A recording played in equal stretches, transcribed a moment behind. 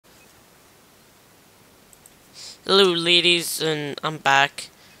Hello ladies, and I'm back.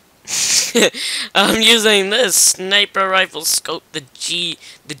 I'm using this sniper rifle scope, the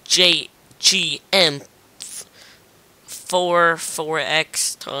JGM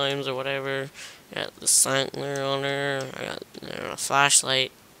 4x times or whatever. Got the sampler on her, I got a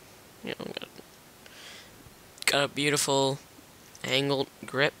flashlight, you know, got a beautiful angled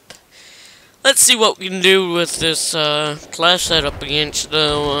grip. Let's see what we can do with this class setup against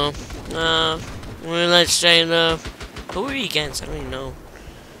the well, let's say who are we against? I don't even know.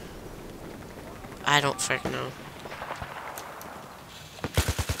 I don't freaking know.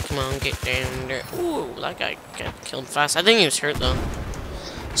 Come on, get down there. Ooh, that guy got killed fast. I think he was hurt though,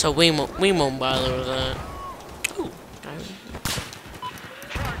 so we won't bother with that. Ooh,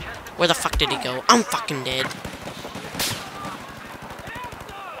 where the fuck did he go? I'm fucking dead.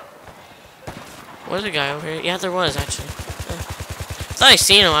 Was a guy over here? Yeah, there was actually. I thought I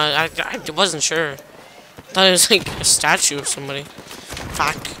seen him. I wasn't sure. I thought it was like a statue of somebody.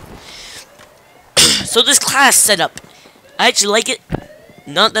 Fuck. So this class setup, I actually like it.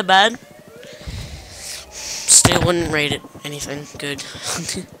 Not that bad. Still wouldn't rate it anything good.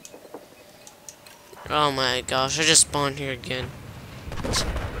 Oh my gosh, I just spawned here again.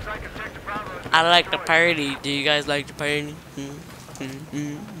 I like to party. Do you guys like to party?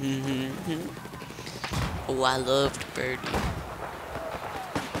 Oh, I love to party.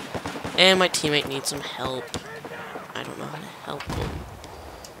 And my teammate needs some help. I don't know how to help him.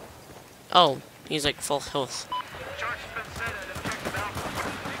 Oh, he's like full health.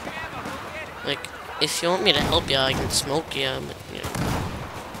 Like, if you want me to help you, I can smoke you, but, you know,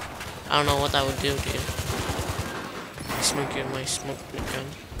 I don't know what that would do to you. Smoke you with my smoke gun.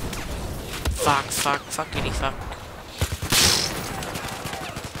 Fuckity fuck.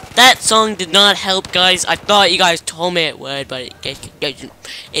 That song did not help, guys. I thought you guys told me it would, but it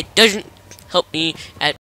doesn't help me at